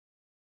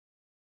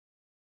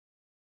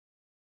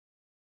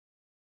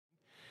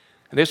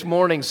This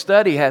morning's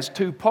study has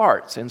two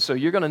parts, and so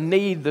you're going to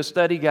need the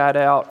study guide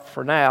out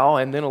for now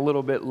and then a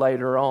little bit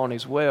later on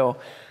as well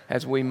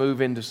as we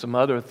move into some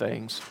other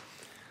things.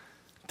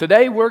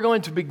 Today we're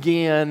going to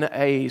begin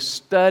a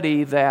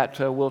study that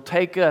will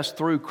take us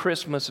through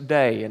Christmas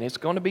Day, and it's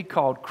going to be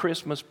called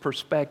Christmas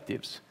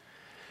Perspectives.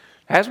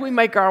 As we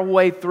make our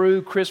way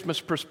through Christmas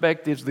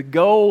Perspectives, the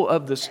goal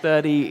of the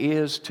study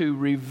is to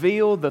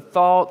reveal the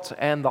thoughts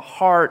and the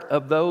heart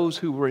of those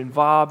who were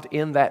involved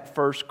in that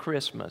first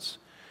Christmas.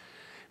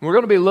 We're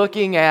going to be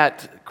looking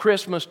at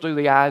Christmas through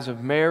the eyes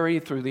of Mary,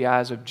 through the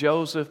eyes of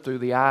Joseph, through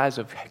the eyes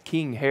of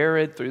King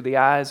Herod, through the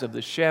eyes of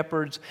the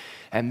shepherds,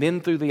 and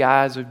then through the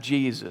eyes of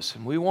Jesus.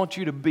 And we want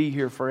you to be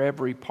here for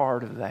every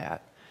part of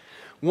that.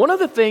 One of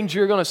the things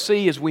you're going to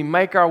see as we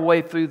make our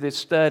way through this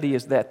study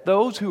is that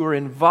those who are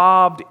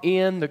involved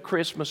in the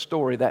Christmas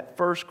story, that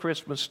first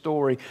Christmas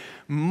story,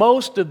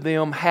 most of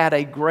them had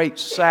a great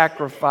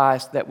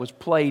sacrifice that was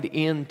played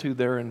into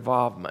their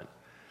involvement.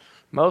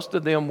 Most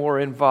of them were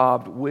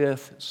involved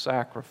with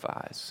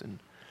sacrifice. And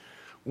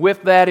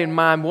with that in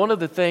mind, one of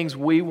the things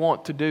we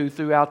want to do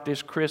throughout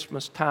this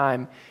Christmas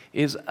time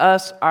is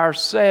us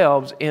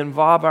ourselves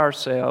involve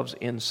ourselves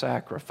in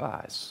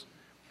sacrifice.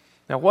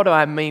 Now, what do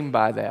I mean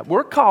by that?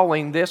 We're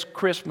calling this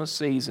Christmas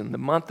season, the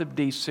month of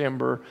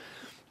December,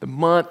 the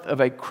month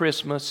of a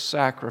Christmas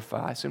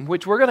sacrifice, in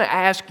which we're going to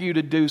ask you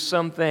to do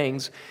some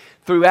things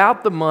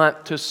throughout the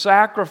month to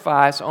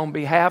sacrifice on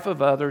behalf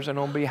of others and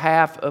on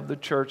behalf of the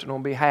church and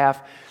on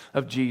behalf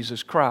of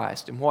Jesus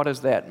Christ. And what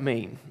does that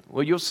mean?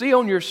 Well, you'll see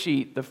on your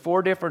sheet the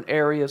 4 different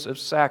areas of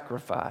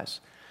sacrifice.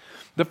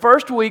 The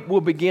first week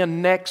will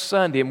begin next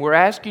Sunday, and we're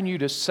asking you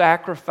to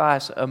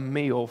sacrifice a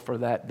meal for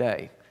that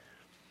day.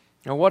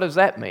 Now, what does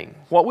that mean?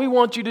 What we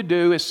want you to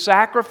do is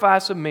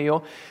sacrifice a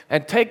meal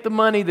and take the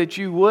money that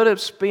you would have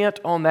spent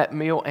on that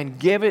meal and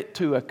give it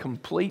to a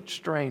complete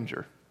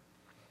stranger.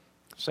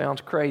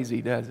 Sounds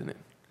crazy, doesn't it?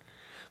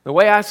 The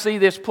way I see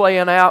this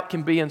playing out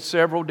can be in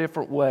several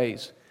different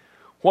ways.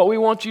 What we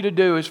want you to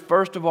do is,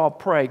 first of all,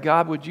 pray,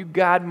 God, would you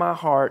guide my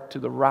heart to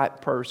the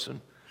right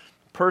person?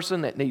 The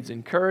person that needs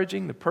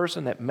encouraging, the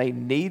person that may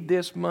need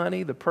this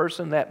money, the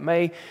person that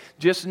may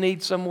just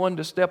need someone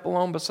to step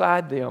along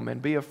beside them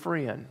and be a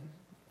friend.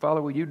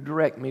 Father, will you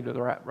direct me to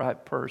the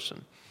right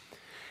person?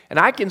 And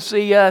I can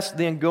see us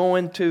then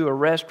going to a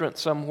restaurant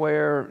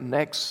somewhere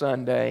next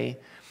Sunday,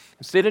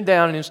 sitting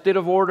down, and instead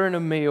of ordering a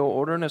meal,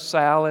 ordering a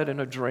salad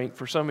and a drink.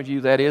 For some of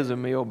you, that is a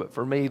meal, but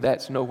for me,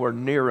 that's nowhere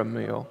near a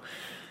meal.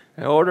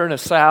 And ordering a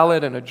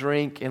salad and a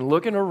drink and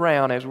looking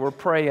around as we're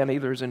praying,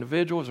 either as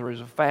individuals or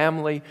as a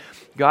family,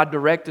 God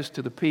direct us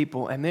to the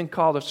people, and then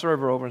call the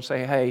server over and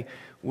say, hey,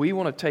 we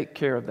want to take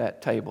care of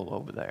that table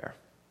over there.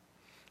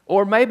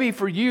 Or maybe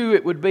for you,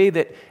 it would be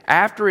that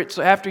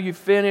after you've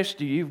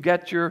finished, you've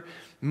got your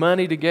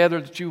money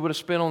together that you would have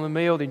spent on the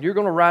meal, then you're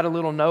going to write a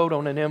little note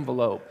on an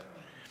envelope.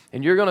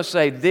 And you're going to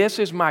say, this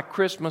is my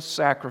Christmas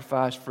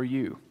sacrifice for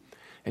you.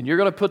 And you're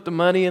going to put the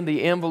money in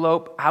the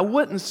envelope. I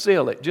wouldn't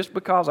seal it just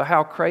because of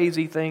how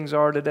crazy things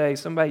are today.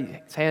 Somebody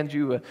hands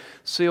you a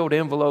sealed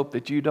envelope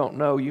that you don't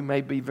know. You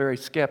may be very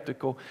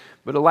skeptical.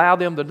 But allow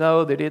them to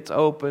know that it's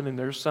open and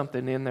there's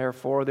something in there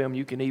for them.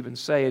 You can even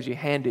say as you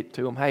hand it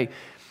to them, hey,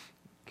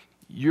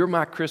 you're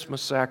my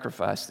Christmas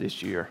sacrifice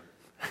this year.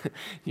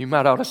 You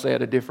might ought to say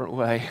it a different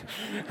way.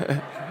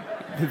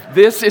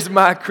 This is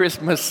my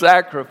Christmas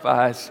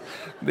sacrifice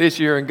this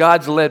year, and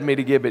God's led me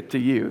to give it to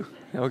you,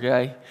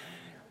 okay?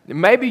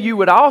 Maybe you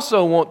would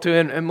also want to,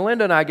 and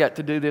Melinda and I got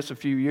to do this a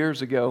few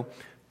years ago,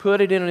 put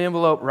it in an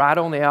envelope right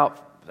on the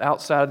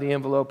outside of the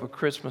envelope, a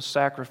Christmas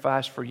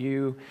sacrifice for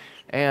you,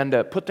 and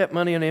put that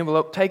money in an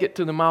envelope, take it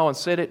to the mall and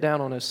set it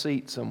down on a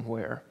seat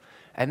somewhere,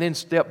 and then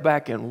step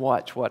back and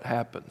watch what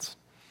happens.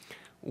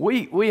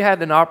 We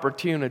had an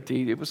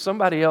opportunity. It was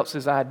somebody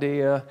else's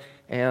idea,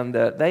 and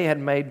they had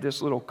made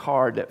this little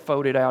card that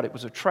folded out. It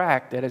was a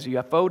tract that as you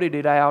folded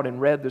it out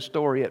and read the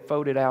story, it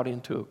folded out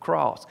into a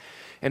cross.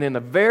 And in the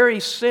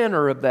very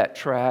center of that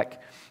tract,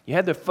 you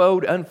had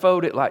to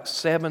unfold it like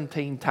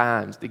 17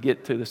 times to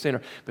get to the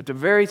center. But the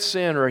very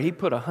center, he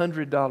put a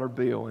 $100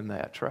 bill in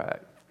that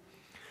tract.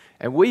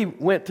 And we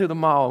went to the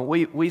mall,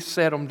 and we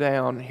set them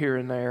down here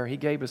and there. He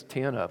gave us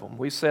 10 of them.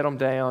 We set them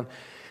down.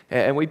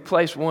 And we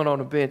placed one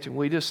on a bench, and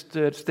we just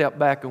stepped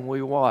back and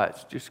we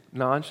watched. Just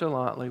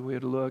nonchalantly,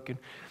 we'd look, and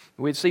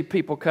we'd see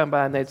people come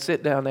by, and they'd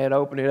sit down, they'd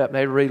open it up, and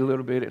they'd read a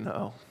little bit,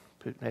 and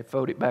they'd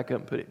fold it back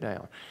up and put it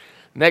down.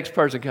 Next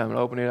person come and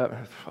open it up,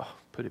 and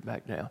put it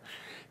back down.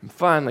 And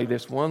finally,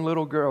 this one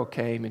little girl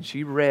came, and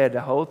she read the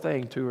whole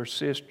thing to her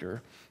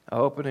sister. I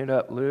opened it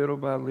up little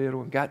by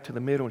little and got to the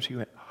middle, and she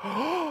went,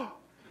 oh!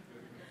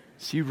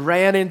 She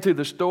ran into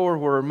the store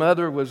where her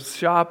mother was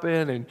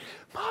shopping, and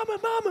Mama,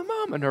 Mama,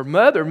 Mama. And her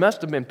mother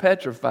must have been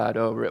petrified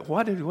over it.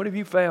 What have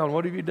you found?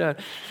 What have you done?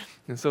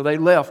 And so they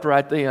left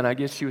right then. I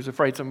guess she was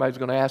afraid somebody was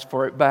going to ask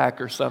for it back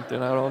or something.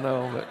 I don't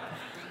know.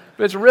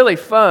 But it's really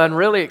fun,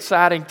 really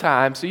exciting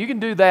time. So you can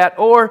do that.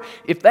 Or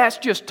if that's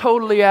just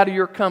totally out of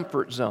your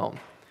comfort zone,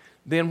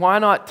 then why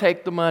not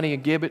take the money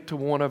and give it to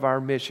one of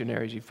our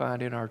missionaries you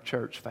find in our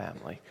church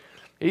family?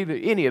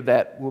 Any of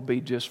that will be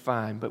just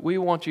fine. But we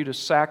want you to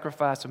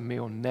sacrifice a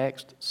meal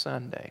next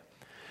Sunday.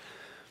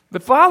 The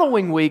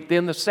following week,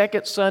 then, the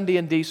second Sunday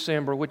in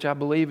December, which I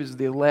believe is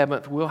the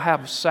 11th, we'll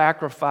have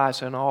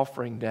Sacrifice and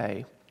Offering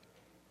Day.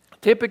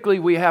 Typically,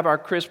 we have our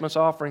Christmas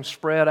offering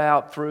spread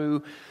out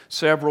through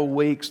several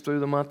weeks, through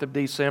the month of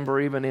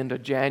December, even into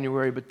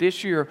January. But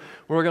this year,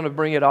 we're going to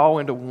bring it all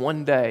into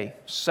one day,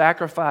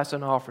 Sacrifice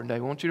and Offering Day. I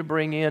want you to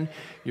bring in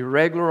your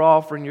regular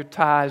offering, your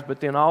tithes, but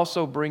then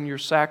also bring your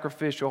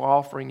sacrificial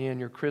offering in,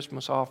 your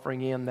Christmas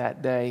offering in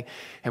that day.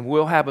 And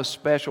we'll have a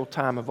special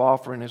time of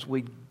offering as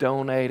we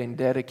donate and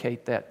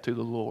dedicate that to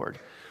the Lord.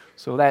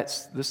 So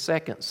that's the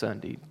second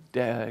Sunday,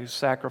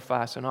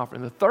 sacrifice and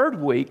offering. The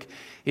third week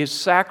is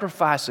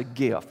sacrifice a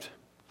gift.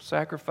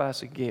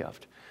 Sacrifice a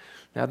gift.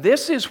 Now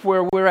this is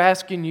where we're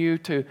asking you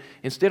to,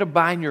 instead of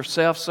buying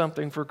yourself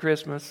something for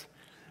Christmas,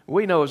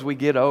 we know as we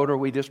get older,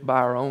 we just buy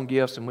our own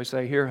gifts and we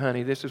say, here,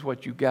 honey, this is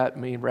what you got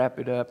me, and wrap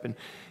it up. And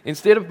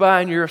instead of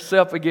buying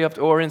yourself a gift,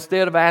 or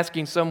instead of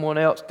asking someone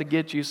else to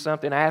get you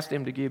something, ask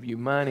them to give you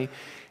money.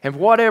 And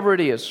whatever it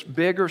is,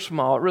 big or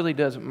small, it really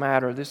doesn't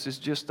matter. This is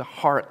just a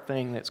heart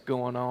thing that's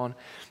going on.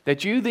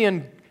 That you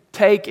then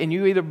take and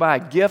you either buy a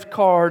gift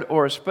card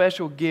or a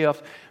special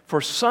gift for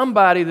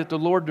somebody that the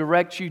Lord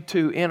directs you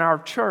to in our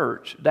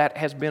church that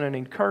has been an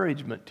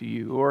encouragement to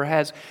you, or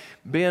has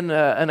been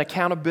an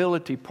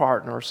accountability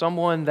partner, or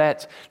someone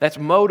that's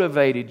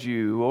motivated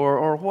you,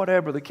 or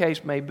whatever the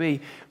case may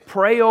be.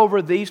 Pray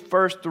over these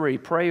first three.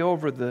 Pray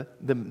over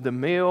the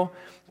meal,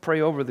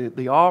 pray over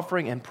the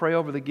offering, and pray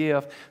over the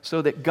gift,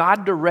 so that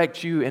God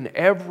directs you in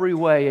every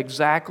way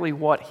exactly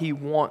what He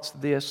wants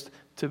this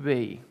to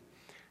be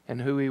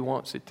and who He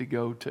wants it to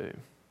go to.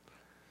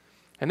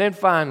 And then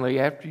finally,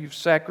 after you've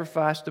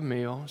sacrificed a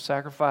meal,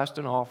 sacrificed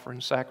an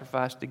offering,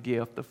 sacrificed a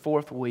gift, the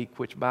fourth week,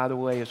 which by the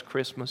way is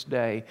Christmas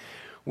Day,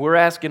 we're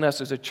asking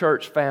us as a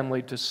church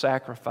family to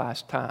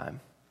sacrifice time.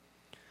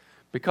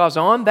 Because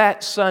on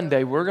that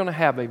Sunday, we're going to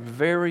have a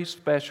very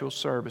special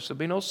service. There'll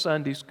be no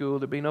Sunday school,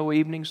 there'll be no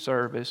evening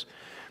service,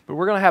 but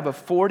we're going to have a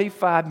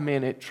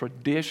 45-minute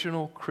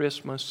traditional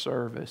Christmas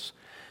service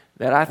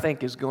that I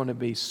think is going to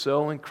be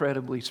so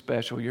incredibly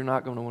special. You're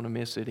not going to want to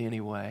miss it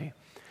anyway.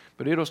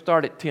 But it'll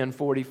start at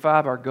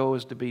 10:45. Our goal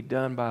is to be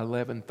done by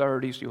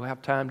 11:30, so you'll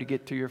have time to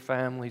get to your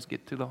families,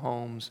 get to the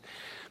homes.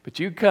 But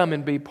you come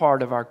and be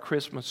part of our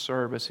Christmas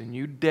service, and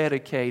you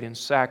dedicate and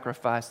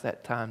sacrifice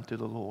that time to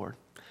the Lord.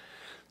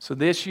 So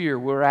this year,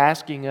 we're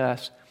asking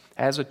us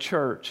as a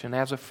church and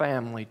as a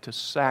family to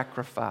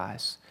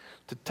sacrifice,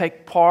 to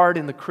take part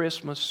in the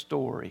Christmas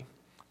story.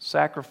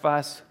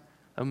 Sacrifice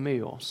a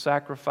meal,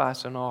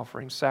 sacrifice an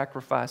offering,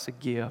 sacrifice a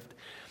gift,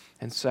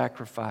 and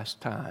sacrifice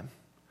time.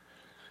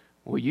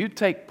 Will you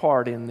take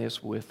part in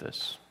this with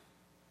us?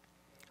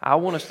 I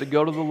want us to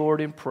go to the Lord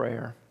in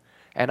prayer,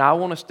 and I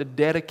want us to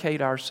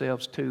dedicate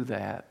ourselves to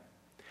that.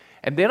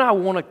 And then I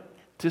want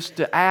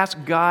to ask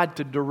God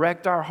to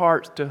direct our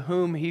hearts to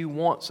whom He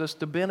wants us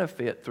to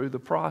benefit through the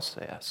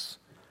process.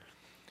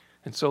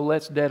 And so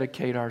let's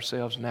dedicate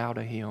ourselves now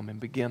to Him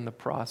and begin the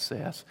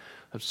process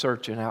of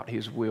searching out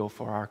His will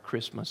for our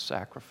Christmas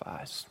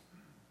sacrifice.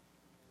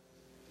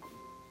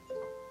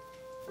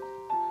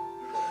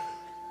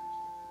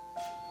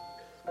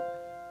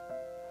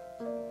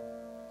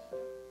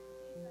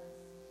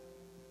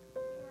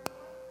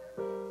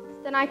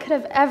 Than I could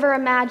have ever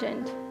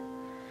imagined.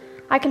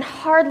 I can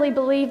hardly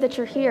believe that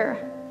you're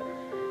here.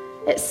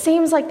 It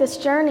seems like this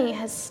journey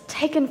has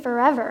taken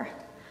forever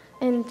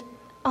and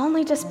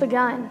only just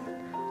begun,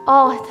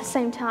 all at the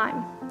same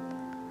time.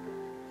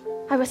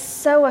 I was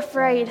so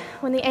afraid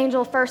when the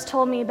angel first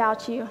told me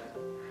about you.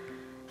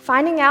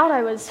 Finding out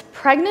I was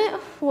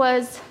pregnant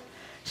was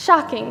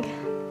shocking.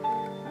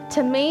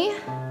 To me,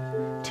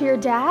 to your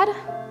dad,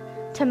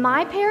 to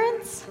my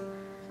parents,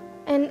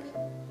 and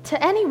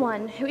to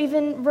anyone who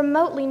even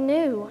remotely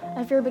knew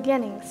of your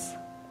beginnings.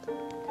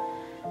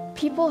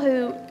 People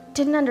who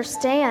didn't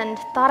understand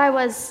thought I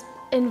was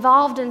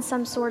involved in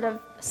some sort of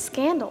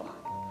scandal.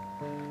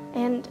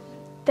 And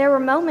there were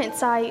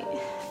moments I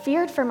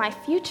feared for my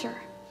future,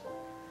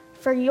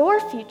 for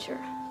your future.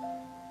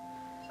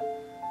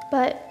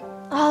 But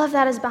all of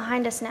that is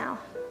behind us now.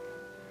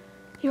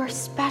 You're a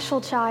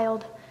special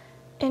child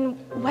in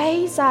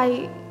ways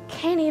I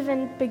can't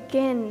even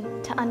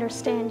begin to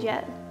understand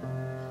yet.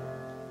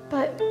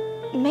 But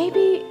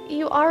maybe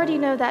you already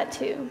know that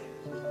too.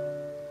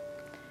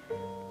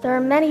 There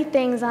are many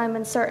things I'm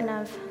uncertain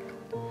of.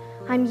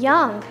 I'm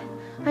young.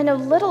 I know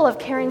little of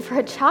caring for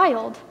a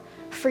child,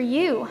 for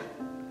you.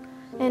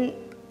 And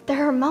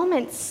there are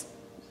moments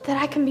that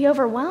I can be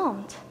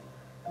overwhelmed.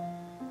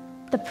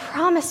 The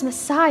promised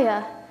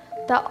Messiah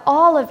that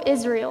all of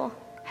Israel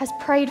has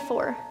prayed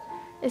for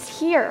is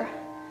here,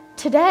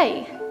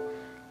 today,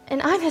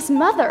 and I'm His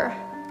mother.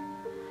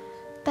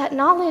 That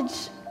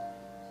knowledge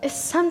is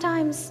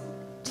sometimes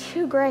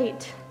too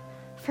great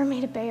for me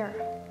to bear.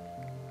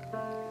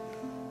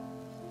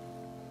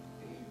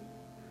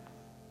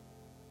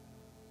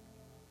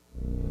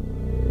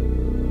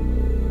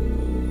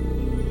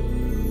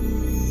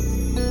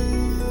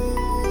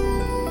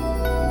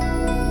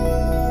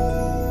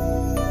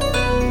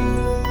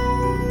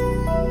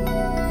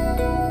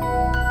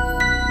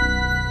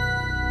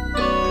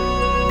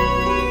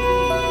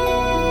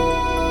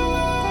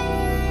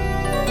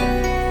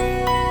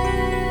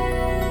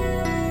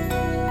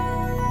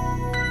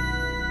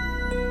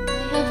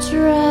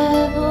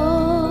 traveled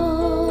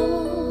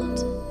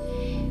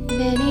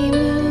many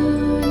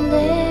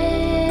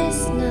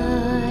moonless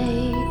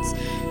nights,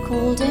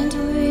 cold and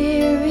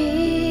weary,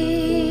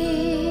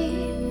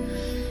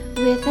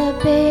 with a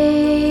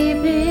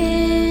babe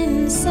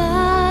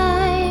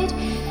inside,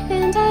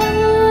 and I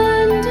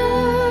wonder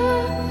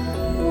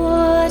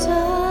what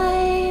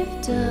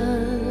I've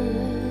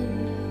done.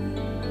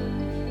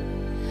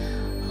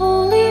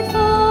 Holy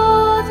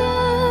Father,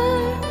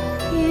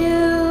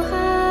 you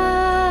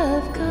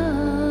have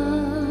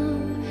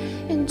come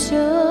and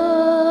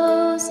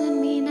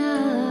chosen me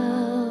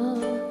now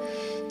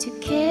to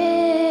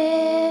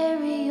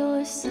carry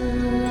your Son.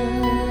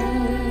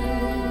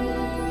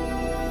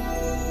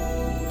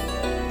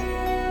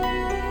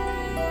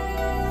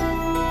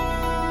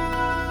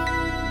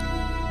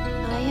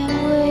 I am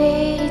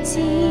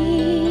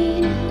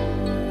waiting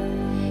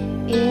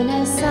in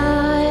a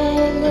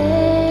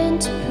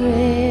silent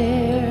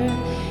prayer.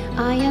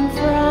 I am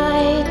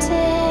frightened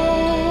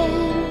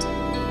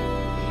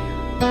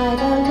by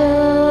the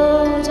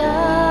load I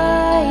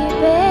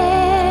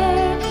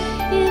bear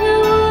in a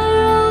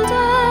world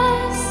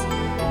as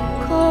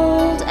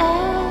cold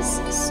as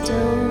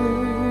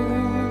stone.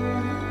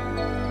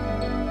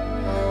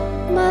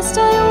 Must I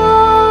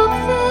walk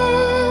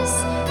this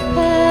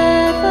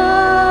path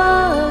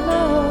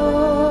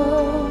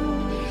alone?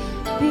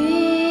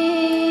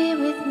 Be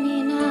with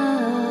me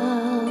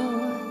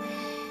now.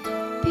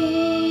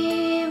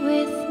 Be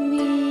with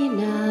me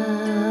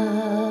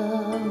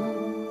now.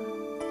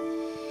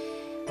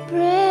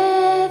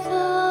 Breath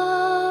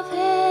of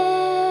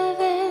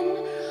heaven,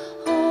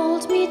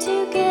 hold me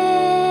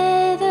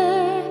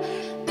together.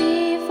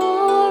 Be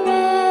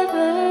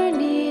forever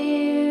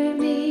near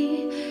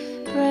me.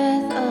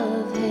 Breath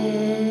of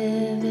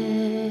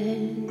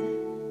heaven.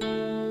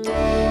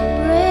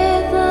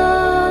 Breath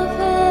of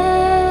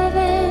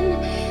heaven,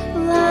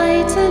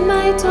 lighten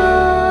my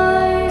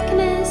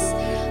darkness.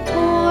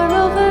 Pour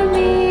over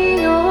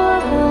me your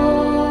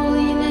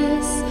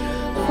holiness,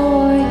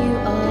 for you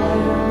are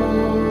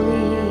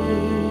holy.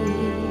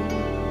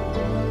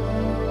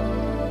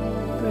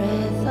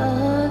 Breath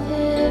of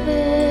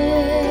heaven.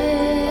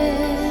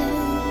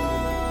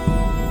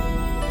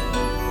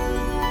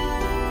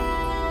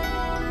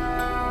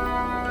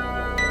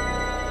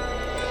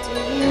 Do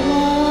you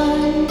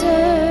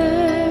wonder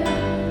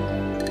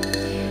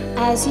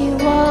as you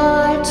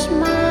watch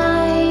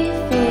my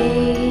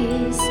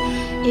face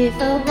if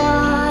a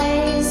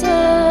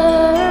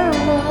wiser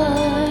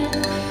one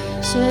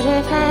should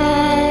have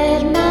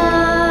had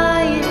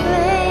my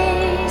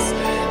place?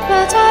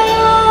 But I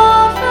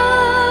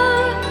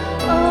offer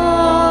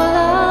all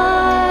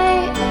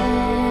I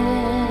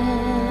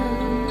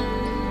am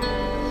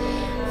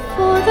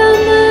for the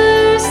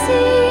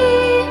mercy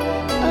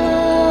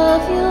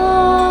of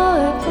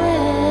your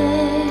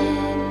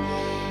plan.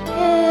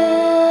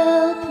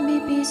 Help me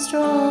be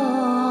strong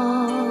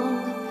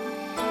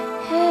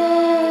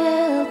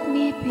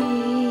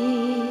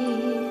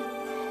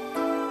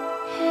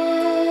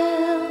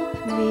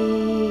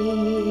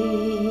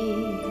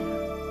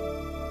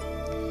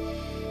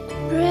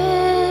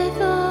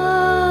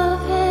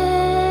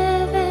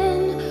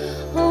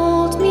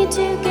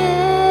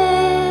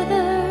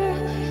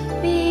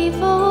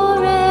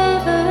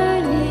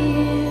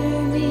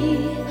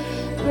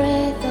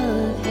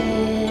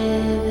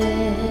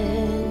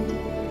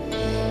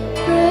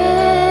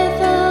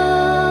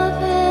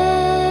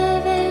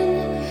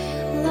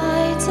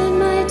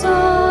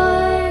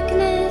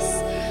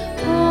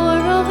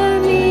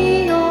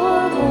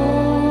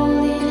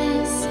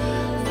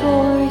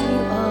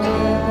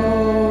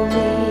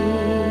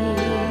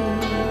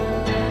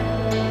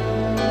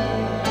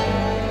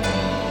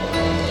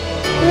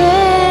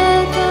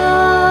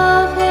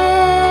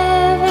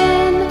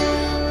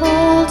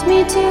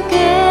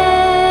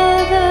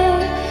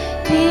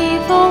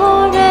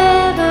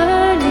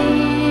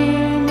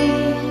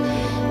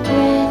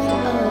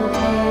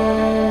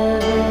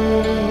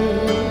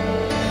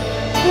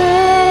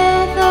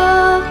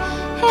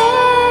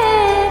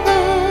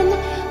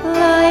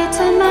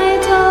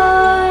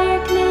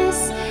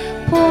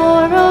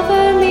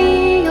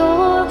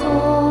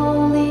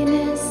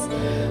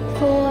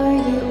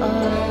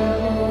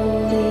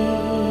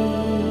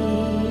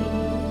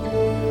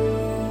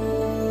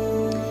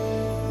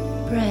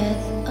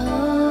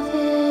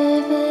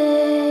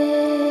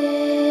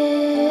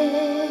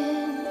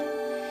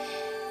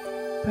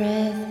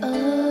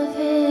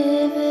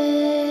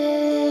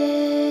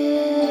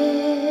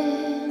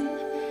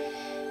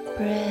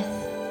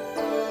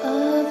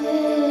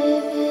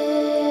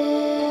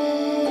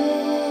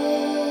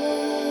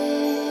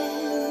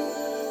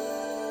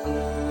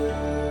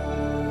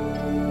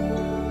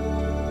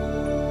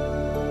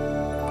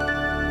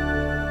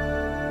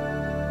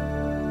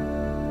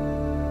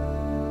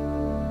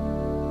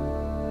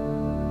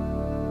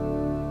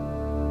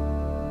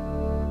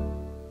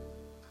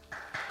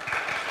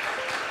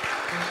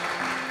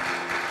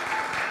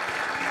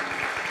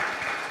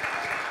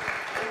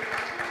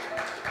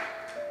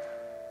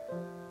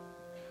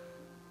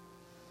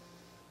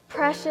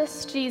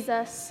precious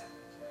Jesus,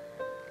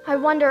 I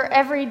wonder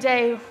every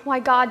day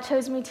why God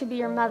chose me to be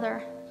your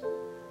mother.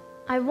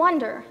 I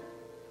wonder,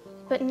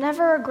 but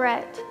never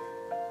regret.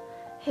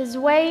 His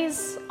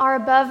ways are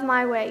above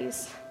my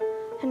ways,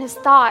 and His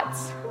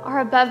thoughts are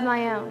above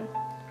my own.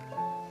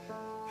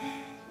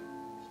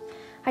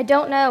 I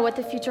don't know what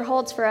the future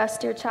holds for us,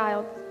 dear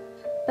child,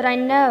 but I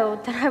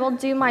know that I will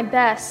do my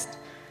best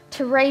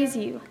to raise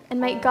you and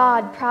make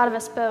God proud of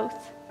us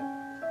both.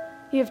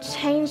 You have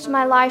changed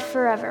my life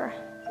forever.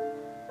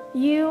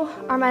 You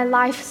are my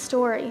life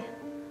story,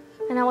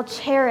 and I will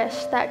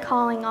cherish that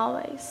calling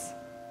always.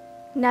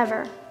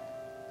 Never,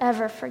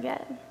 ever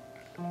forget.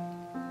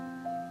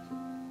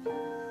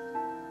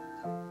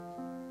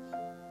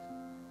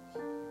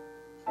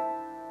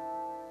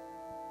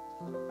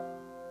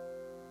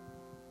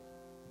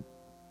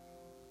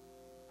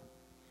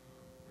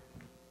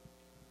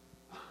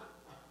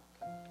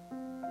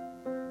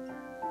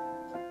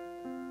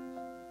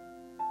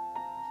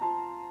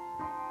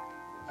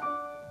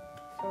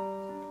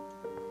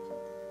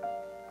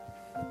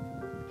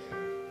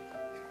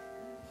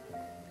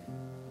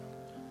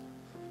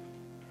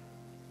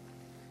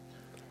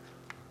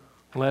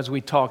 Well, as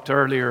we talked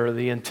earlier,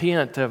 the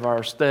intent of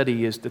our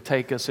study is to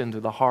take us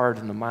into the heart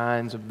and the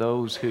minds of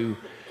those who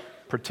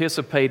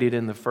participated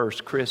in the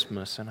first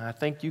Christmas. And I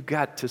think you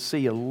got to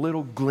see a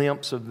little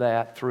glimpse of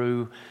that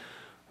through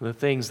the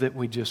things that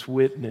we just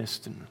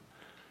witnessed. And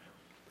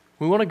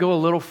we want to go a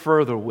little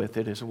further with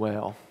it as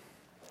well.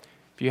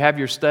 If you have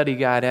your study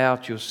guide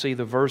out, you'll see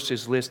the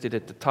verses listed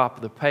at the top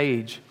of the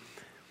page.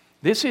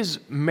 This is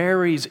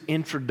Mary's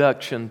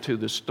introduction to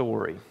the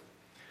story.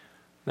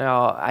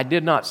 Now, I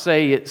did not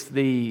say it's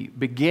the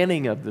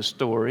beginning of the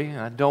story.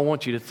 I don't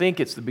want you to think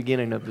it's the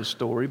beginning of the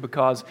story,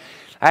 because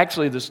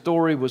actually the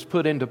story was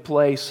put into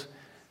place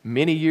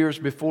many years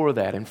before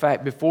that. In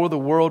fact, before the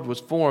world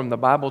was formed, the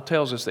Bible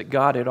tells us that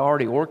God had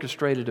already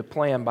orchestrated a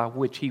plan by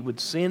which He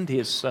would send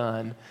His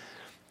Son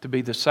to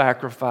be the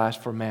sacrifice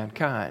for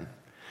mankind.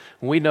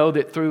 We know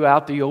that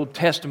throughout the Old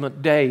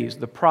Testament days,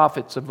 the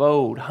prophets of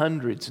old,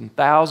 hundreds and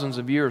thousands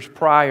of years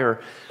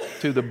prior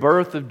to the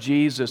birth of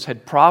Jesus,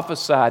 had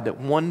prophesied that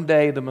one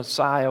day the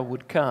Messiah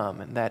would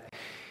come and that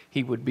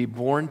He would be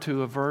born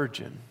to a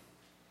virgin.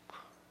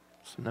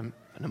 It's an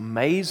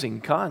amazing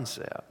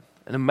concept,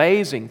 an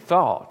amazing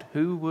thought.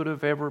 Who would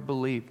have ever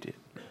believed it?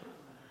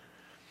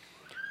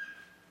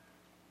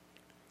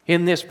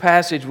 In this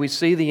passage, we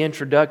see the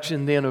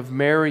introduction then of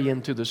Mary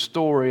into the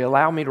story.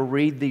 Allow me to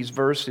read these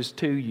verses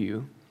to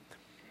you.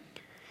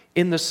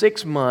 In the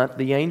 6th month,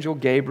 the angel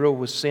Gabriel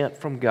was sent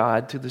from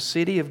God to the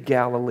city of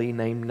Galilee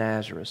named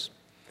Nazareth,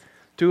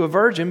 to a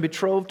virgin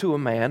betrothed to a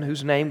man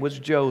whose name was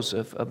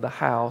Joseph, of the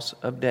house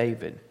of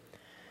David.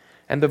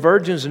 And the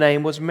virgin's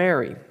name was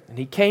Mary. And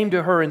he came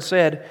to her and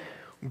said,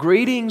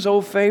 "Greetings,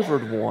 O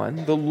favored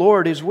one, the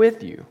Lord is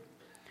with you."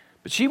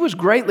 But she was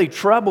greatly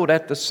troubled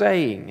at the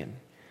saying, and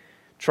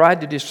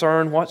tried to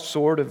discern what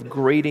sort of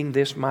greeting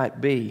this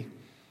might be.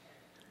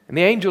 And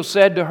the angel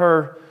said to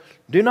her,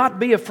 "Do not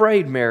be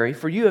afraid, Mary,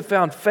 for you have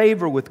found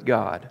favor with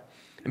God.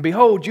 And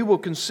behold, you will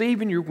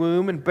conceive in your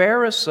womb and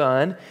bear a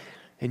son,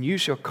 and you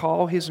shall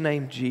call his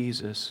name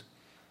Jesus.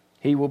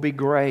 He will be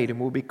great and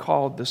will be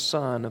called the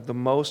Son of the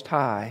Most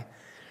High.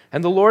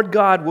 And the Lord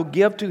God will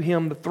give to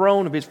him the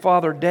throne of his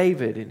father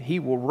David, and he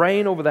will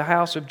reign over the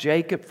house of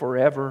Jacob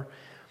forever,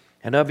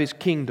 and of his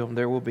kingdom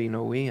there will be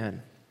no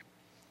end."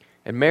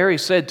 And Mary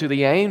said to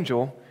the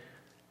angel,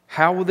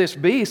 "How will this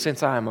be,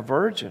 since I am a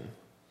virgin?"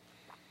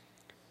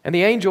 And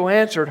the angel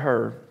answered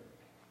her,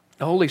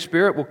 "The Holy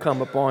Spirit will come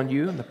upon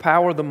you, and the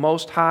power of the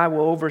Most High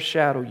will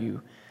overshadow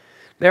you.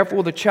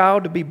 Therefore the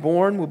child to be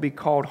born will be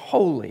called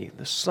Holy,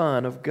 the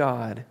Son of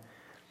God.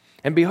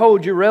 And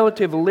behold, your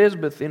relative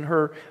Elizabeth in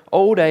her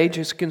old age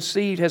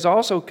has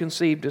also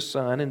conceived a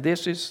son, and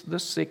this is the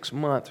 6th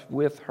month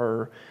with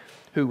her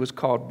who was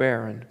called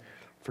barren.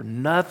 For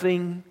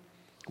nothing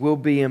will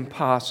be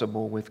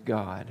impossible with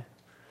God."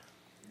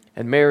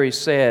 And Mary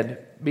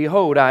said,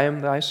 "Behold, I am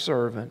thy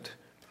servant,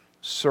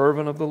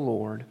 servant of the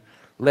Lord.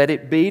 Let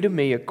it be to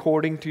me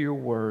according to your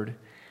word."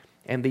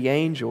 And the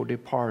angel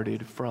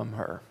departed from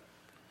her.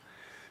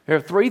 There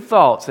are 3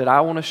 thoughts that I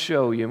want to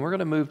show you, and we're going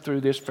to move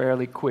through this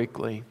fairly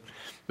quickly.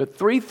 But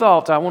 3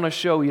 thoughts I want to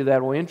show you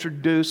that will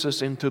introduce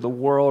us into the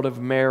world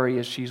of Mary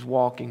as she's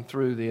walking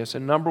through this.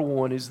 And number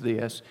 1 is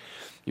this,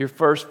 your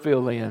first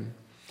fill-in.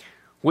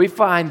 We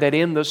find that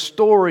in the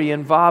story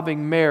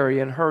involving Mary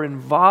and her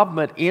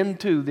involvement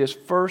into this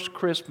first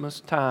Christmas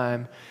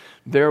time,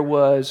 there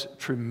was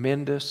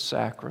tremendous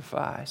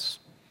sacrifice.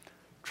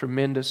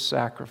 Tremendous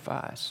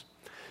sacrifice.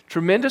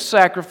 Tremendous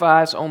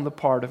sacrifice on the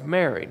part of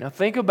Mary. Now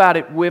think about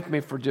it with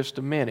me for just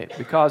a minute,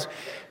 because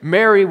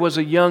Mary was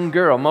a young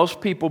girl.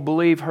 Most people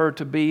believe her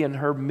to be in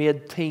her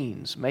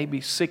mid-teens,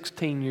 maybe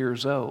 16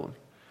 years old.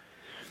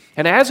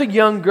 And as a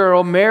young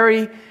girl,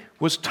 Mary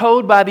was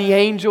told by the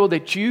angel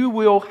that you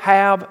will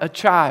have a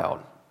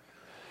child.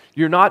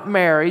 You're not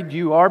married,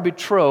 you are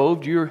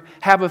betrothed, you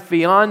have a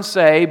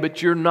fiancé,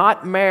 but you're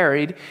not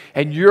married,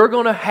 and you're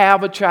going to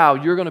have a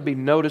child. You're going to be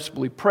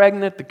noticeably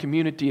pregnant. The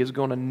community is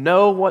going to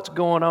know what's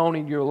going on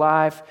in your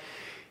life,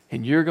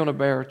 and you're going to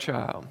bear a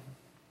child.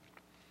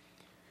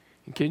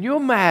 And can you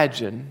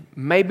imagine,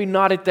 maybe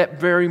not at that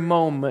very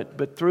moment,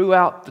 but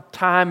throughout the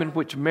time in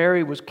which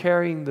Mary was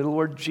carrying the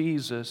Lord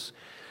Jesus,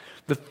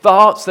 the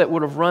thoughts that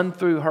would have run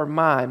through her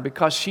mind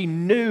because she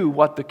knew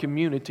what the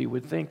community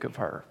would think of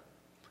her.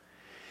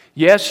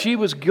 Yes, she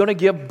was going to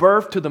give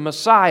birth to the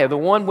Messiah, the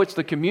one which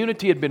the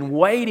community had been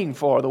waiting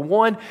for, the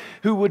one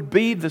who would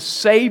be the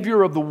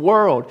Savior of the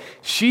world.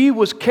 She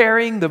was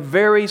carrying the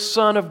very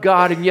Son of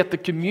God, and yet the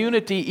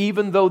community,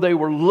 even though they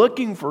were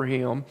looking for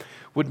Him,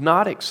 would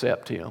not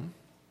accept Him.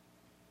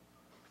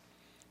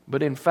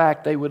 But in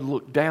fact, they would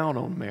look down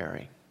on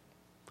Mary.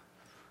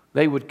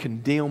 They would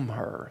condemn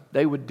her.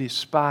 They would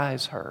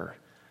despise her.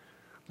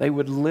 They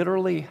would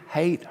literally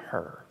hate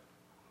her.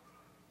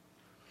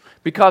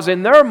 Because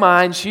in their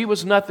minds, she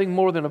was nothing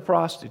more than a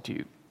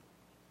prostitute.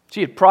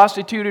 She had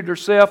prostituted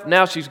herself.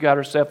 Now she's got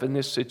herself in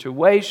this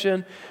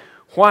situation.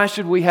 Why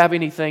should we have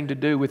anything to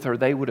do with her?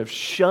 They would have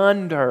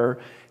shunned her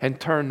and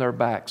turned their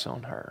backs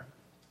on her.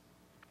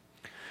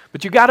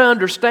 But you got to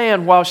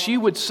understand, while she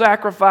would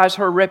sacrifice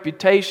her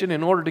reputation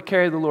in order to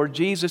carry the Lord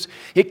Jesus,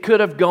 it could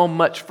have gone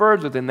much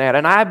further than that.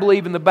 And I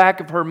believe in the back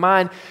of her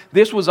mind,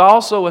 this was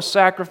also a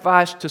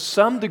sacrifice to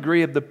some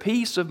degree of the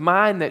peace of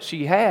mind that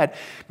she had,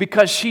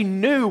 because she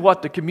knew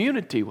what the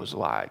community was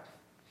like.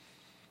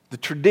 The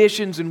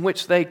traditions in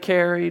which they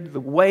carried, the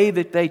way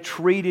that they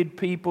treated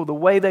people, the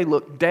way they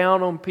looked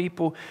down on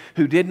people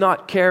who did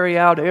not carry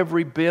out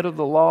every bit of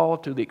the law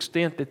to the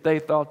extent that they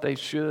thought they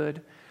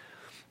should.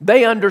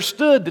 They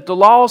understood that the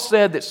law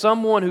said that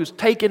someone who's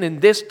taken in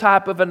this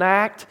type of an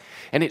act,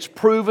 and it's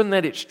proven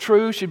that it's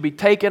true, should be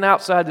taken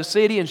outside the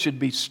city and should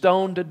be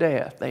stoned to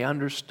death. They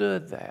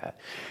understood that.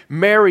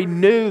 Mary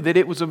knew that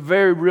it was a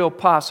very real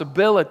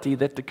possibility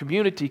that the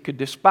community could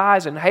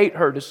despise and hate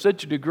her to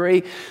such a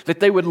degree that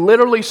they would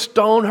literally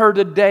stone her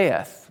to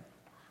death.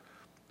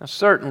 Now,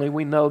 certainly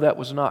we know that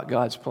was not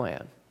God's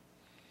plan.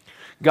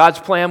 God's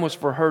plan was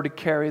for her to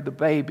carry the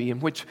baby,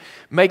 and which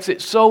makes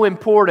it so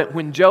important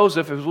when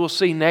Joseph, as we'll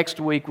see next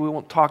week, we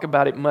won't talk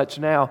about it much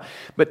now,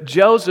 but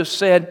Joseph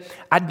said,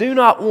 I do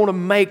not want to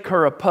make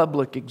her a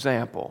public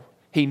example.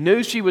 He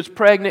knew she was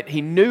pregnant.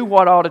 He knew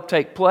what ought to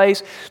take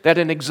place, that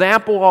an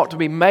example ought to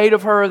be made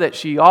of her, that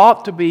she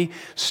ought to be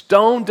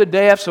stoned to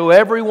death so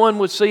everyone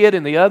would see it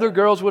and the other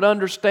girls would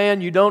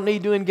understand you don't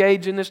need to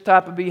engage in this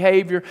type of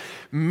behavior.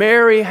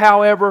 Mary,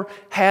 however,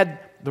 had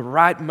the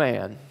right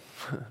man,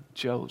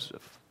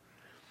 Joseph.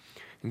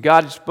 And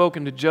God had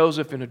spoken to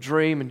Joseph in a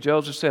dream, and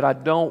Joseph said, I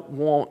don't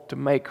want to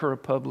make her a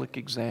public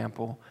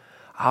example.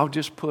 I'll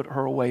just put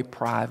her away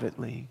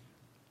privately.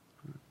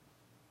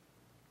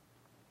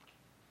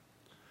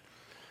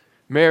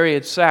 Mary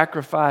had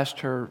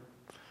sacrificed her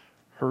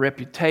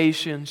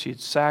reputation. She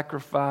had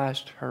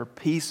sacrificed her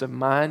peace of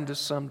mind to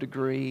some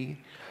degree.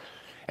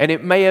 And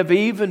it may have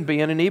even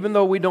been, and even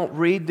though we don't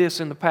read this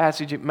in the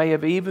passage, it may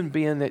have even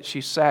been that she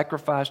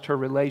sacrificed her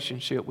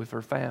relationship with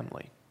her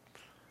family.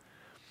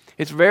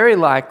 It's very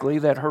likely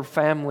that her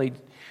family,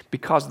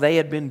 because they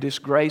had been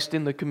disgraced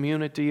in the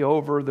community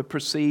over the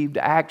perceived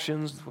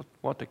actions,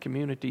 what the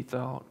community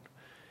thought,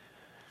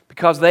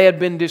 because they had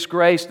been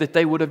disgraced, that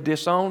they would have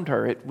disowned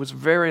her. It was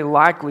very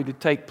likely to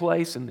take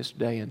place in this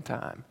day and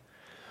time.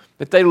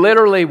 That they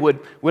literally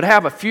would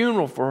have a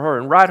funeral for her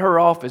and write her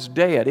off as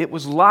dead. It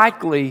was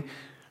likely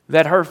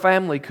that her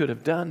family could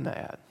have done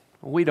that.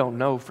 We don't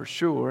know for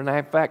sure. And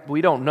in fact,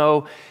 we don't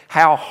know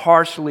how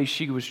harshly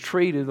she was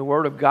treated. The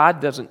Word of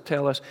God doesn't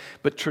tell us,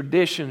 but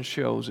tradition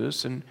shows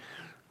us. And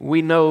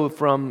we know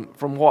from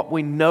what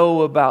we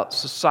know about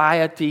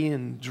society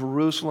in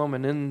Jerusalem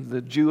and in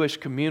the Jewish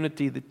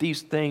community that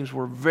these things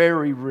were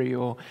very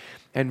real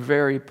and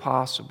very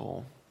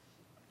possible.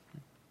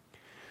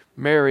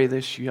 Mary,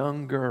 this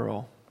young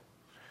girl,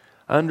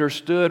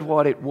 understood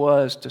what it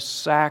was to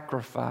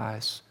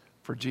sacrifice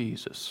for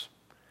Jesus.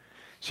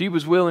 She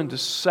was willing to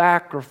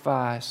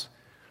sacrifice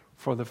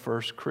for the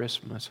first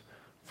Christmas,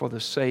 for the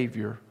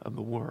Savior of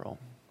the world.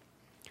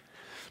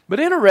 But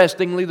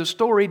interestingly, the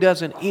story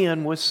doesn't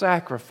end with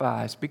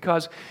sacrifice,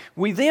 because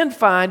we then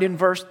find in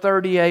verse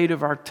 38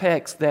 of our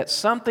text that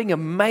something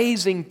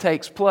amazing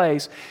takes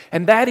place,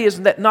 and that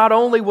is that not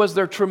only was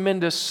there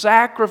tremendous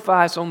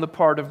sacrifice on the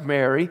part of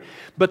Mary,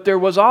 but there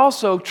was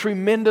also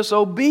tremendous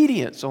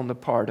obedience on the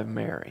part of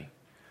Mary.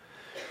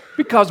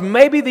 Because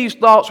maybe these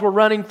thoughts were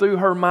running through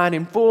her mind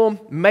in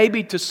full,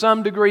 maybe to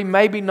some degree,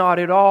 maybe not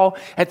at all.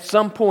 At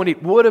some point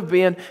it would have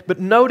been. But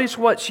notice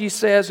what she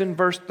says in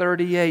verse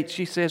 38.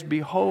 She says,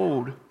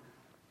 Behold,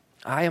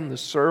 I am the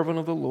servant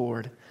of the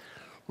Lord.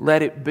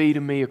 Let it be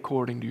to me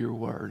according to your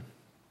word.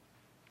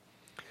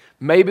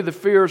 Maybe the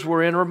fears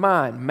were in her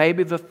mind.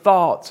 Maybe the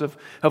thoughts of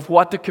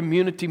what the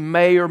community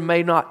may or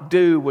may not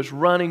do was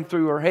running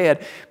through her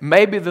head.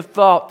 Maybe the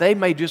thought, they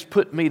may just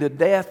put me to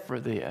death for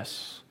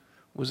this,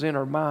 was in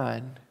her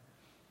mind.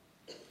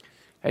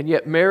 And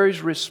yet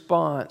Mary's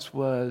response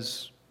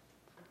was,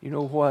 you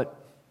know what?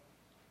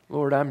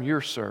 Lord, I'm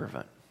your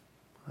servant.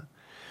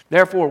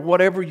 Therefore,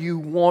 whatever you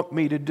want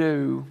me to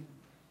do,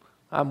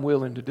 I'm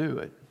willing to do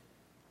it.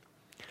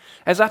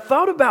 As I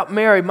thought about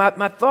Mary,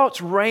 my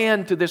thoughts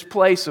ran to this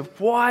place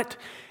of what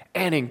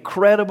an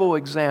incredible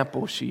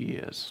example she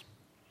is.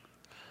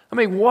 I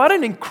mean, what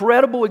an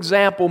incredible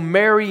example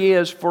Mary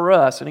is for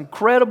us. An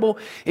incredible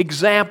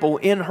example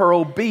in her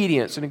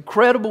obedience. An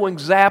incredible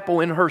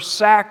example in her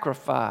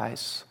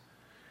sacrifice.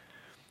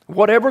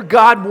 Whatever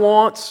God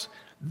wants,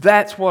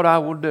 that's what I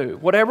will do.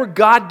 Whatever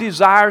God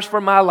desires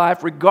for my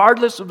life,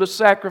 regardless of the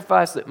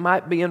sacrifice that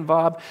might be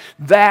involved,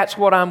 that's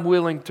what I'm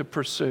willing to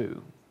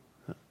pursue.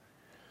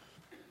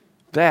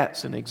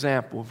 That's an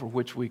example for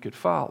which we could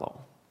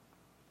follow.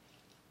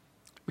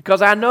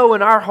 Because I know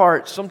in our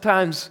hearts,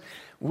 sometimes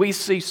we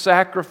see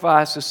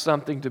sacrifice as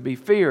something to be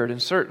feared,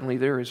 and certainly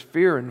there is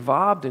fear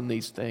involved in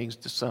these things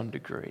to some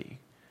degree.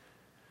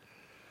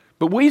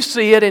 But we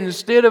see it, and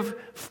instead of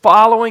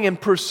following and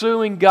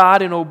pursuing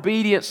God in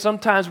obedience,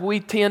 sometimes we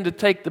tend to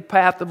take the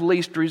path of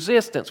least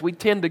resistance. We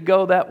tend to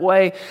go that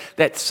way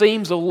that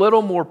seems a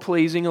little more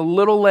pleasing, a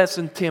little less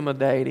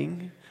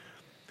intimidating,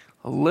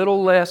 a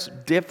little less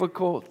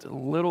difficult, a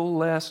little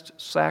less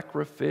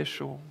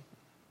sacrificial.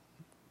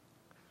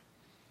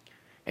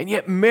 And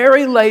yet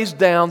Mary lays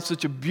down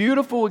such a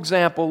beautiful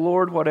example.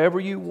 Lord, whatever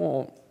you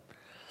want,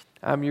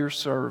 I'm your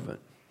servant.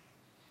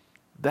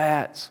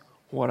 That's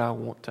what I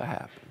want to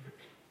happen.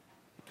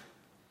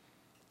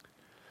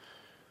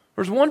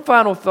 There's one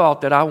final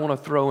thought that I want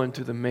to throw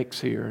into the mix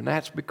here, and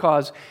that's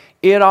because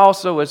it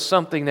also is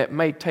something that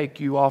may take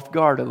you off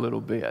guard a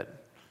little bit.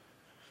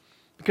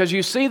 Because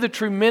you see the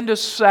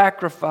tremendous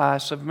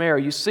sacrifice of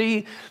Mary. You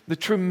see the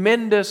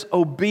tremendous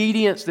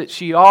obedience that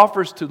she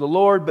offers to the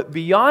Lord. But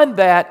beyond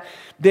that,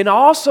 then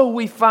also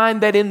we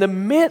find that in the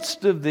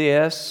midst of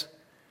this,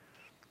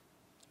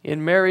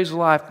 in Mary's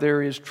life,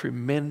 there is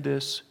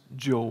tremendous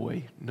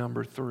joy.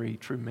 Number 3,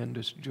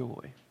 tremendous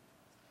joy.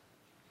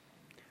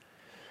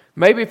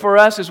 Maybe for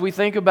us, as we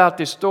think about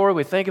this story,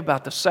 we think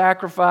about the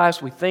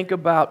sacrifice, we think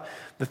about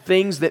the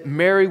things that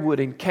Mary would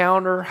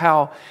encounter,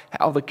 how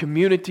the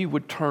community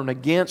would turn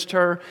against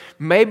her.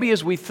 Maybe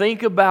as we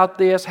think about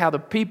this, how the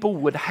people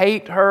would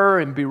hate her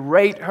and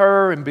berate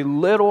her and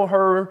belittle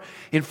her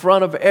in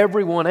front of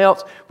everyone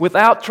else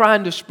without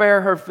trying to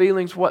spare her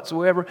feelings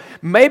whatsoever.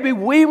 Maybe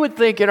we would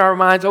think in our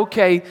minds,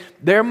 okay,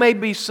 there may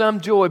be some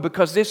joy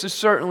because this is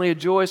certainly a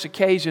joyous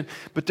occasion,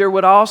 but there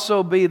would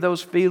also be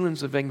those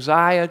feelings of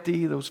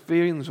anxiety, those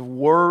feelings of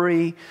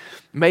worry,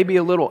 maybe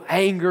a little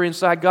anger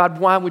inside. God,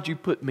 why would you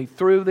put me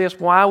through this?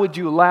 Why would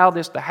you allow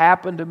this to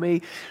happen to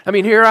me? I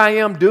mean, here I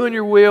am doing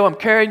your will. I'm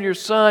carrying your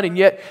son, and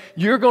yet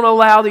you're going to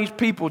allow these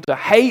people to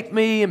hate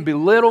me and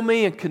belittle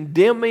me and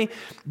condemn me.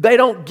 They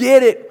don't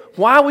get it.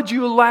 Why would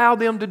you allow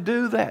them to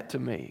do that to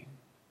me?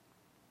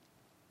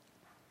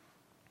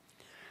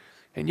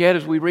 And yet,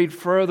 as we read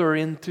further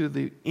into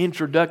the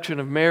introduction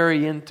of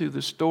Mary into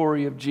the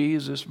story of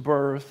Jesus'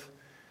 birth,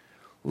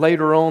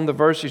 later on, the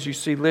verses you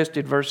see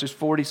listed, verses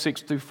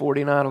 46 through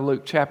 49 of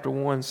Luke chapter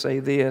 1 say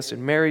this,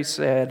 and Mary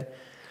said,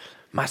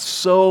 "My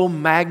soul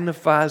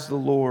magnifies the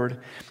Lord,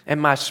 and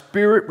my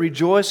spirit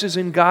rejoices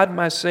in God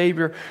my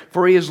Savior,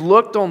 for He has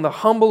looked on the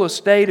humble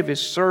estate of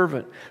His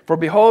servant. For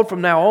behold,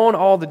 from now on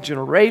all the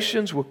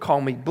generations will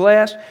call me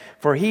blessed,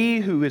 for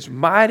He who is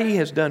mighty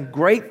has done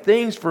great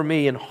things for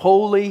me, and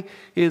holy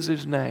is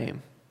His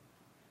name."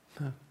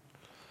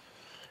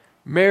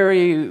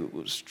 Mary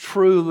was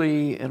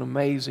truly an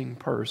amazing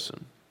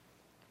person.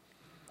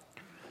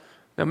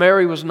 Now,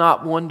 Mary was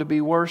not one to be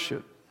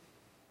worshipped.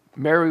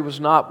 Mary was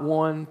not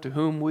one to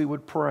whom we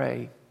would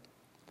pray.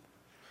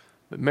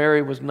 But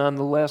Mary was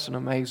nonetheless an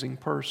amazing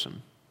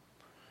person.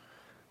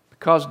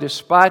 Because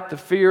despite the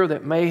fear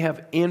that may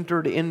have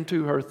entered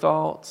into her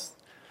thoughts,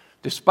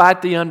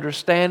 despite the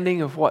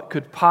understanding of what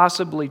could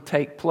possibly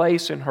take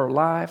place in her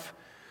life,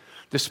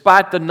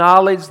 despite the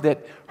knowledge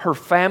that her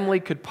family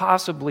could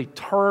possibly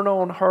turn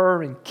on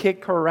her and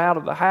kick her out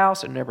of the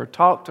house and never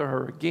talk to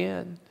her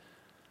again.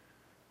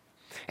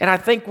 And I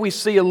think we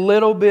see a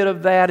little bit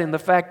of that in the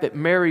fact that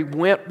Mary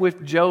went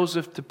with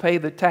Joseph to pay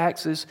the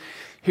taxes.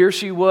 Here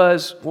she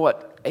was,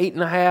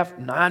 8.5,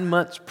 9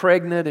 months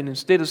pregnant, and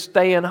instead of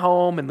staying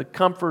home in the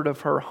comfort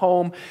of her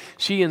home,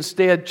 she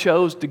instead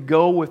chose to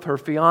go with her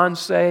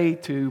fiance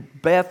to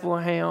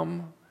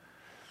Bethlehem.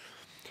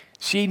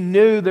 She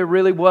knew there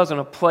really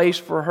wasn't a place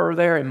for her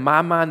there. In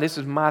my mind, this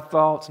is my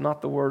thoughts,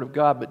 not the Word of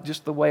God, but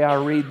just the way I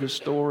read the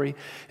story.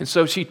 And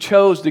so she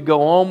chose to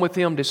go on with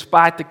him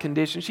despite the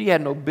conditions. She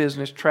had no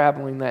business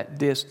traveling that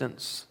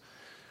distance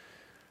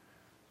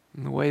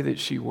in the way that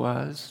she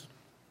was.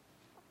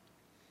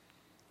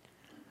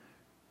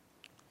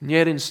 And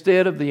yet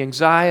instead of the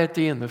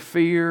anxiety and the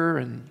fear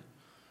and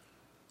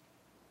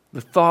the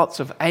thoughts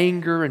of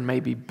anger and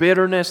maybe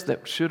bitterness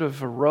that should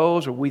have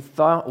arose, or we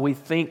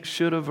think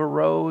should have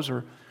arose,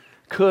 or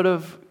could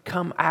have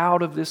come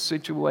out of this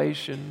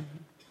situation,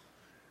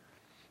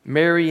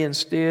 Mary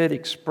instead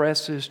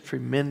expresses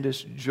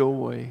tremendous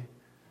joy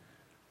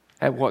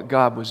at what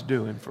God was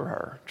doing for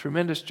her.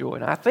 Tremendous joy.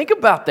 And I think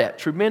about that,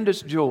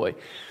 tremendous joy.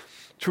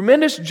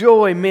 Tremendous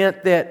joy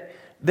meant that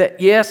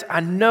yes, I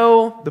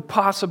know the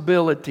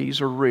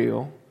possibilities are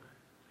real.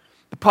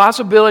 The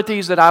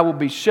possibilities that I will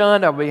be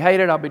shunned, I'll be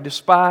hated, I'll be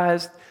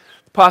despised.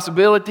 The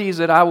possibilities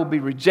that I will be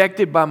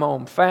rejected by my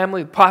own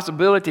family. The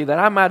possibility that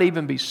I might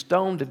even be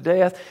stoned to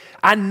death.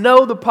 I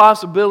know the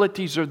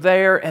possibilities are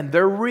there and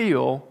they're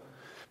real,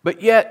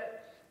 but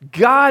yet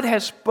God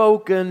has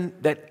spoken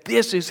that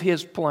this is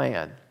His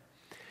plan.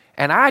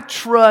 And I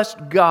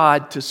trust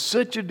God to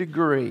such a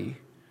degree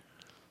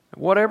that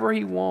whatever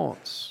He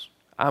wants,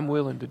 I'm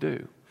willing to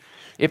do.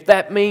 If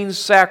that means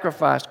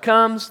sacrifice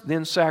comes,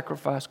 then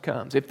sacrifice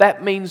comes. If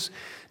that means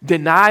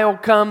denial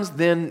comes,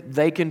 then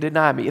they can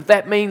deny me. If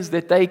that means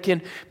that they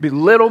can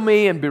belittle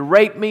me and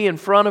berate me in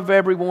front of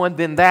everyone,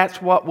 then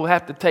that's what will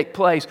have to take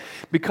place.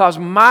 Because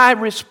my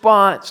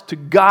response to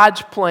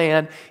God's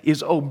plan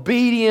is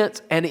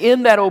obedience, and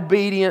in that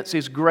obedience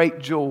is great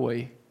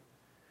joy.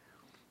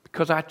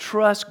 Because I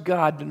trust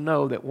God to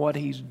know that what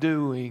He's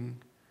doing,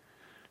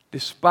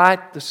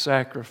 despite the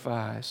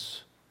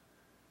sacrifice,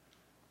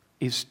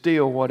 is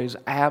still what is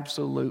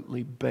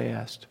absolutely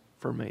best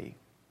for me.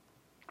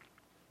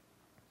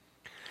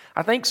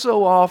 I think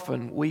so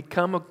often we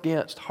come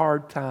against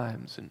hard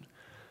times and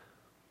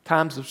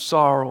times of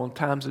sorrow and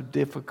times of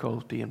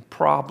difficulty and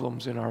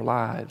problems in our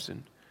lives.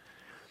 And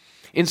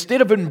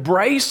instead of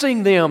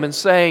embracing them and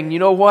saying, you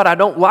know what, I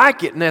don't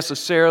like it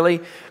necessarily,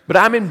 but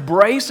I'm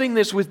embracing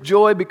this with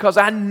joy because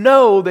I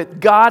know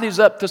that God is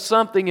up to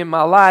something in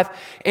my life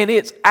and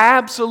it's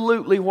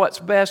absolutely what's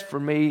best for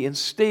me.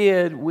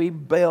 Instead, we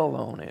bail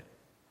on it.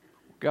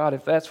 God,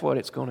 if that's what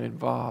it's going to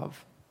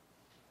involve.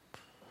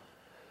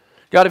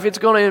 God, if it's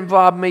going to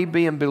involve me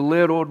being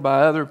belittled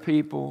by other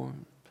people,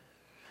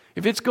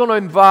 if it's going to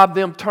involve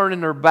them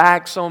turning their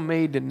backs on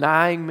me,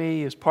 denying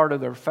me as part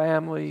of their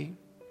family,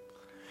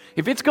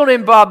 if it's going to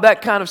involve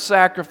that kind of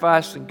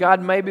sacrifice, then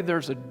God, maybe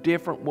there's a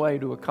different way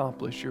to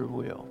accomplish your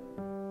will.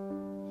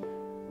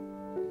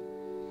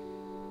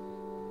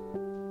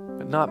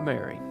 But not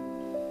Mary.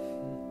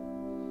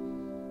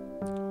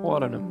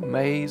 What an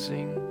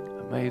amazing,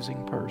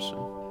 amazing person.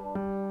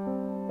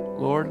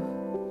 Lord,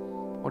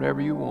 whatever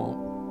you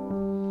want,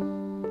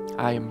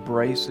 I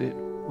embrace it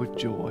with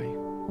joy.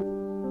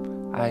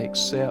 I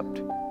accept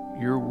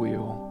your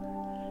will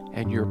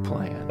and your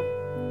plan.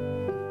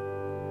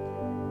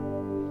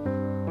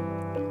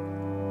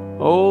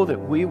 Oh, that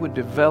we would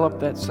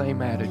develop that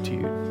same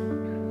attitude.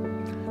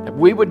 That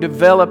we would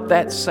develop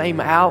that same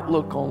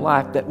outlook on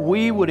life. That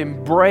we would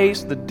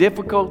embrace the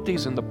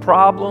difficulties and the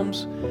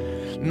problems.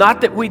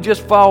 Not that we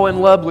just fall in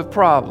love with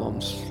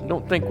problems. I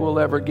don't think we'll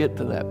ever get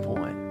to that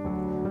point.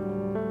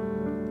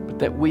 But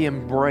that we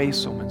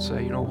embrace them and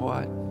say, you know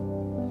what?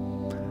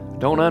 I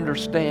don't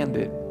understand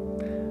it.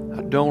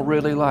 I don't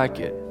really like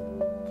it.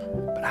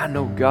 But I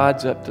know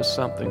God's up to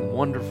something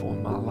wonderful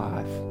in my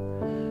life.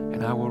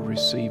 And I will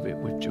receive it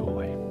with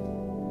joy.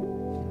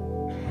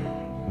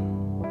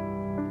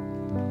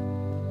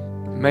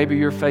 Maybe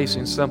you're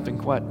facing something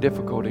quite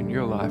difficult in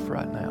your life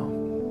right now.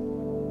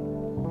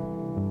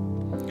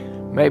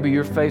 Maybe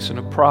you're facing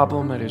a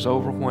problem that is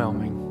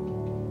overwhelming.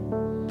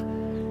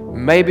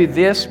 Maybe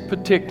this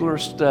particular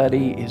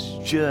study is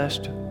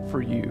just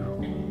for you.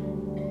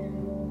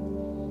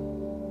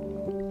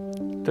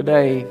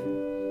 Today,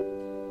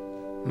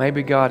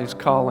 maybe God is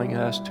calling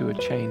us to a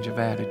change of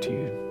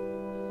attitude,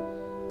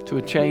 to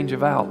a change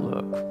of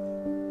outlook,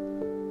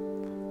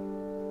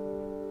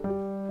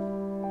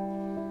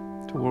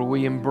 to where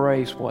we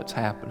embrace what's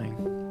happening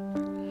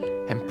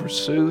and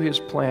pursue His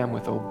plan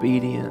with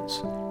obedience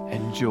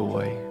and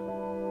joy.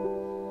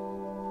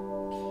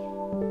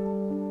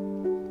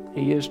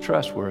 He is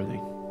trustworthy,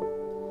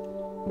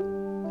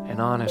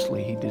 and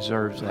honestly, He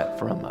deserves that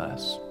from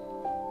us.